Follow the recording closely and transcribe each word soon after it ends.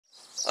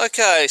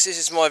Okay, so this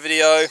is my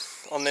video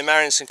on the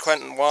Marin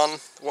Quentin 1,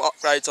 what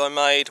upgrades I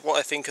made, what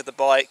I think of the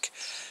bike,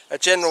 a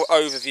general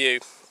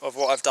overview of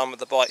what I've done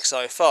with the bike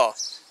so far.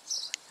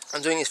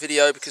 I'm doing this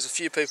video because a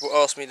few people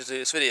asked me to do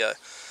this video.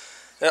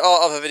 There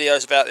are other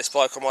videos about this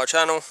bike on my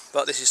channel,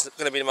 but this is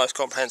going to be the most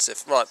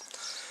comprehensive. Right,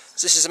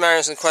 so this is the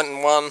Marin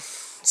Quentin 1,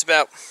 it's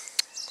about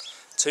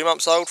 2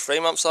 months old,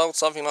 3 months old,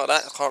 something like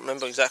that. I can't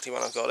remember exactly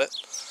when I got it.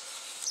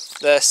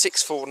 They're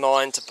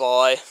 $649 to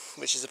buy,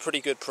 which is a pretty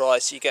good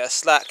price. You get a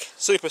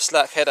super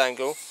slack head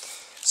angle,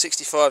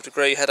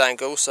 65-degree head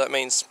angle, so it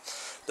means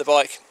the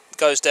bike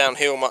goes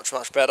downhill much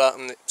better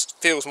and it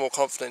feels more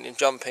confident in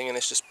jumping, and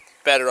it's just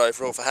better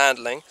overall for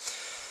handling.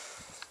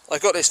 I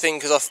got this thing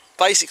because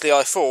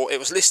I thought it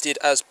was listed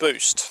as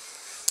Boost.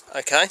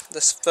 Okay,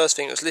 that's the first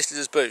thing, it was listed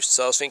as Boost,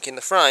 so I was thinking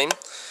the frame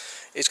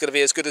is going to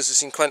be as good as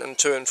this Quentin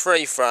 2 and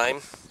 3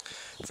 frame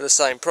for the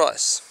same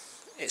price.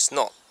 It's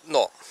not.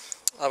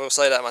 I will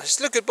say that much. It's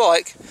still a good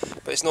bike,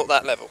 but it's not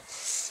that level.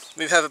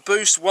 We have a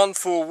Boost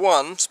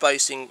 141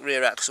 spacing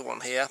rear axle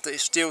on here, that it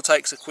still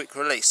takes a quick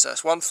release, so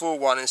it's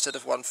 141 instead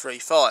of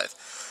 135.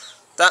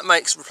 That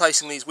makes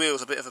replacing these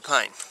wheels a bit of a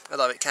pain,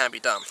 although it can be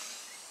done.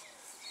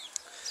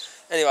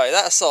 Anyway,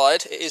 that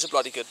aside, it is a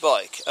bloody good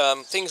bike.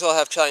 Things I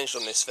have changed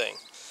on this thing.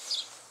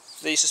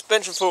 The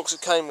suspension forks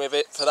that came with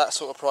it for that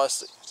sort of price,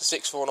 the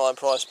 $649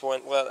 price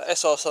point, were the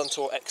SR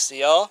Suntour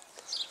XCR.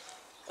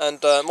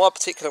 And my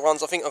particular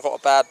ones, I think I got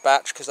a bad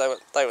batch because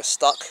they were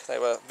stuck. They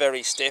were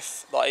very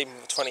stiff, like even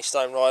with a 20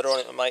 stone rider on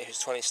it, my mate who's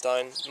 20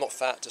 stone, not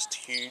fat, just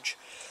huge,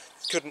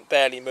 couldn't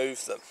barely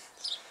move them.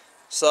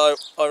 So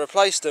I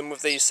replaced them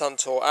with these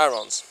Suntour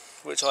Arons,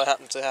 which I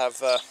happen to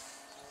have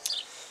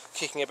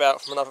kicking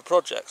about from another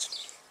project.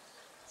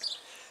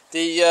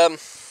 The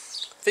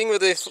thing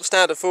with the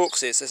standard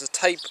forks is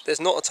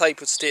there's not a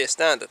tapered steer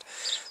standard.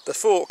 The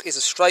fork is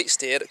a straight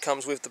steer that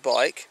comes with the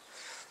bike,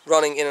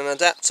 running in an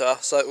adapter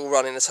so it will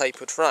run in a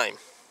tapered frame.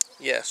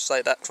 Yeah,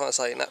 trying to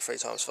say that 3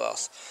 times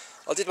fast.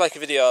 I did make a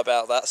video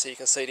about that, so you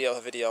can see the other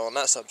video on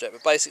that subject,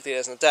 but basically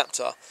there's an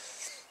adapter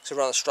to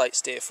run a straight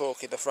steer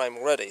fork in the frame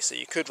already, so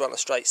you could run a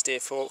straight steer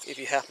fork if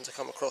you happen to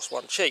come across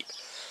one cheap.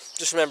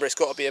 Just remember it's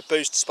got to be a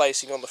boost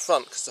spacing on the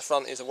front, because the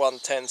front is a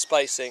 110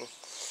 spacing,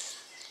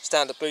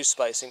 standard boost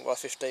spacing by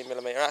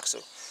 15mm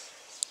axle.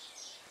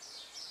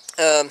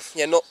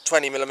 Yeah, not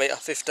 20mm,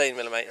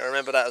 15mm,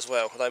 remember that as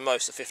well, although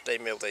most are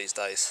 15mm these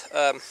days.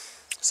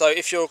 So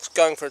if you're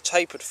going for a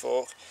tapered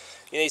fork,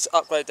 you need to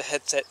upgrade the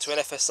headset to an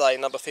FSA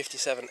number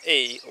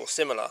 57E or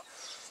similar,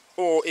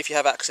 or if you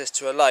have access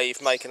to a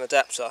lathe, make an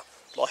adapter,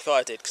 like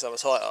I did because I'm a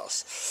tight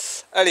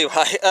ass.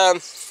 Anyway,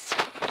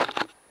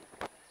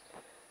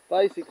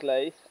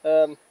 basically,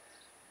 the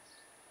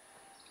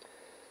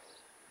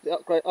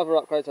other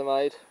upgrades I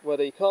made were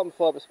the carbon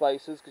fibre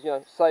spacers, because you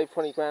know, save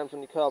 20 grams on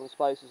your carbon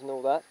spacers and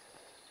all that.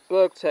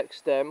 Bergtech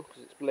stem,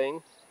 because it's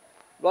bling.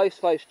 Race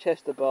face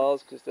Chester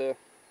bars, because they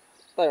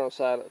were on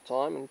sale at the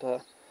time, and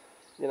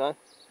you know,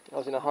 I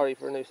was in a hurry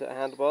for a new set of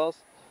handlebars.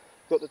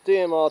 Got the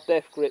DMR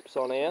Def grips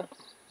on here.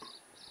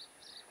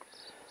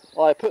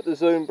 I put the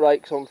Zoom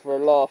brakes on for a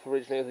laugh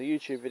originally as a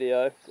YouTube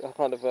video. I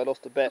kind of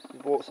lost a bet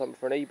and bought some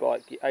for an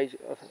e-bike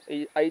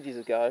ages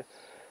ago,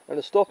 and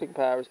the stopping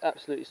power is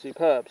absolutely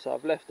superb, so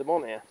I've left them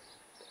on here.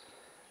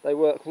 They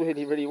work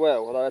really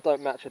well, although I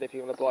don't match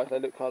anything on the bike, they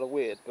look kind of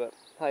weird, but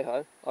hey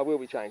ho, I will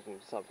be changing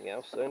to something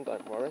else soon,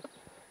 don't worry,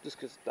 just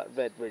because that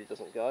red really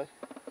doesn't go.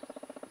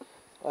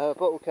 I have a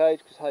bottle cage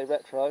because hey,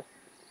 retro.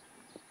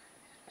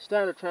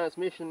 Standard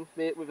transmission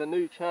bit with a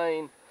new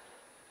chain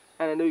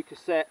and a new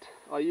cassette.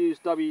 I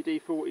used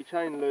WD-40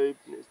 chain lube,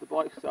 and it's the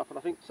bike stuff, and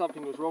I think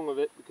something was wrong with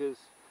it because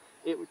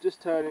it would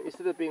just turn,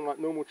 instead of being like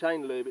normal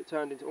chain lube, it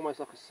turned into almost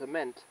like a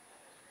cemented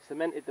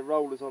the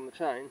rollers on the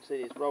chain.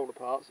 See these roller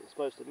parts, it's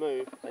supposed to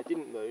move, they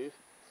didn't move.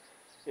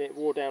 It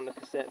wore down the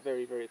cassette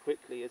very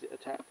quickly as it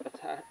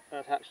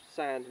attached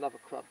sand and other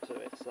crud to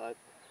it, so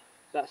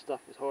that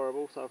stuff is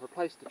horrible. So I've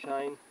replaced the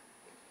chain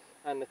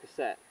and the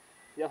cassette.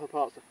 The upper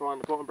parts are fine,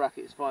 the bottom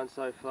bracket is fine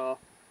so far.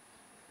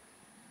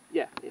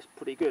 Yeah, it's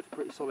pretty good,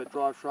 pretty solid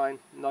drivetrain,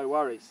 no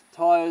worries.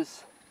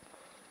 Tyres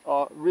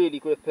are really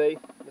grippy,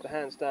 with a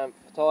hand stamp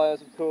for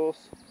tyres of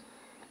course.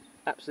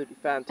 Absolutely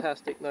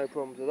fantastic, no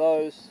problems with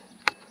those.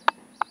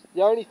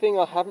 The only thing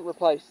I haven't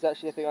replaced is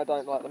actually the thing I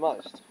don't like the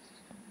most,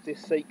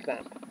 this seat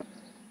clamp.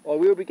 I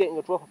will be getting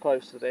a dropper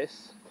post for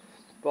this,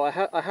 but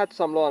I had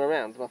some lying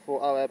around and I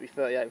thought, oh, that'll be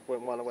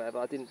 38.1 or whatever.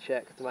 I didn't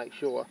check to make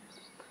sure.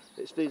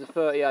 These are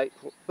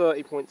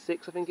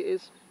 30.6 I think it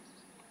is.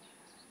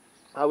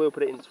 I will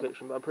put it in the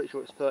description, but I'm pretty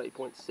sure it's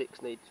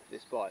 30.6 needed for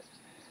this bike.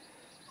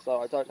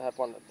 So I don't have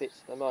one that fits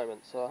at the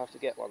moment, so I'll have to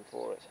get one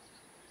for it.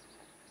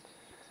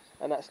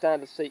 And that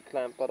standard seat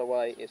clamp, by the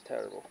way, is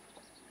terrible.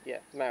 Yeah,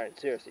 Marin,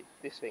 seriously,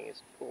 this thing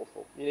is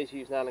awful. You need to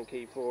use an Allen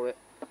key for it.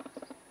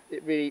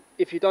 It really,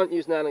 if you don't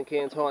use an Allen key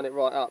and tighten it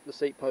right up, the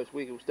seat post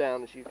wiggles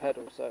down as you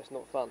pedal, so it's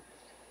not fun.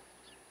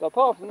 But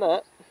apart from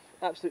that,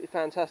 absolutely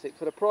fantastic.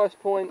 For the price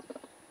point,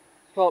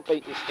 can't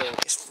beat this thing.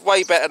 It's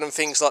way better than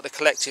things like the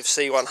Collective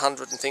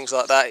C100 and things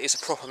like that. It's a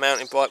proper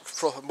mountain bike,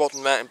 proper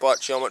modern mountain bike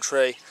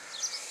geometry.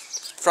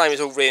 frame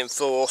is all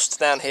reinforced.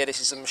 Down here, this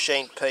is a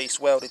machined piece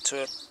welded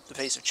to the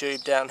piece of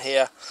tube down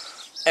here.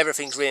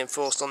 Everything's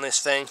reinforced on this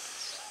thing.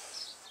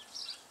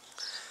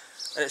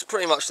 And it's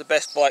pretty much the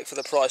best bike for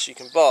the price you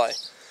can buy.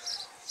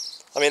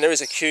 I mean, there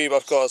is a cube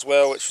I've got as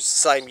well, which was the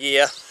same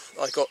year.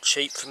 I got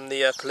cheap from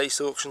the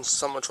police auction,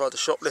 someone tried to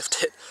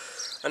shoplift it.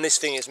 And this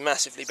thing is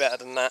massively better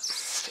than that,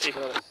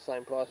 even though it's the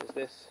same price as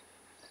this.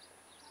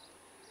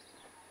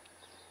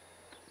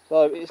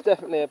 So it's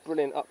definitely a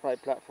brilliant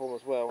upgrade platform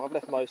as well. I've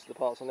left most of the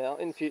parts on there.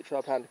 In future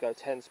I plan to go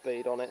 10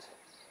 speed on it,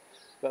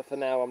 but for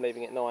now I'm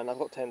leaving it 9. I've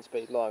got 10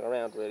 speed lying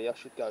around really. I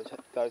should go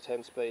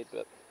 10 speed,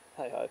 but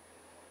hey ho.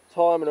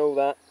 Time and all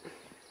that.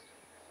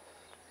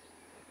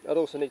 I'd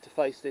also need to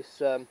face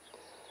this,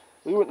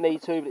 we wouldn't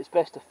need to, but it's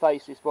best to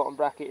face this bottom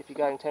bracket if you're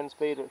going 10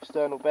 speed or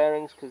external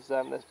bearings, because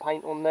there's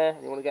paint on there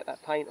and you want to get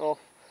that paint off,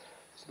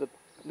 so the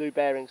new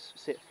bearings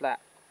sit flat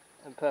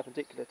and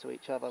perpendicular to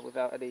each other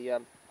without any, you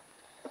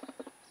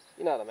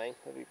know what I mean,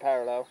 they'll be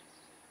parallel,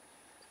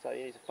 so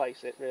you need to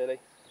face it really.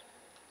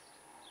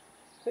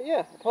 But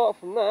yeah, apart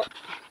from that,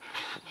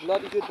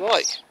 bloody good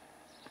bike,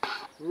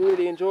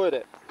 really enjoyed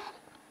it.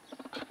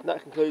 And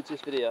that concludes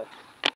this video.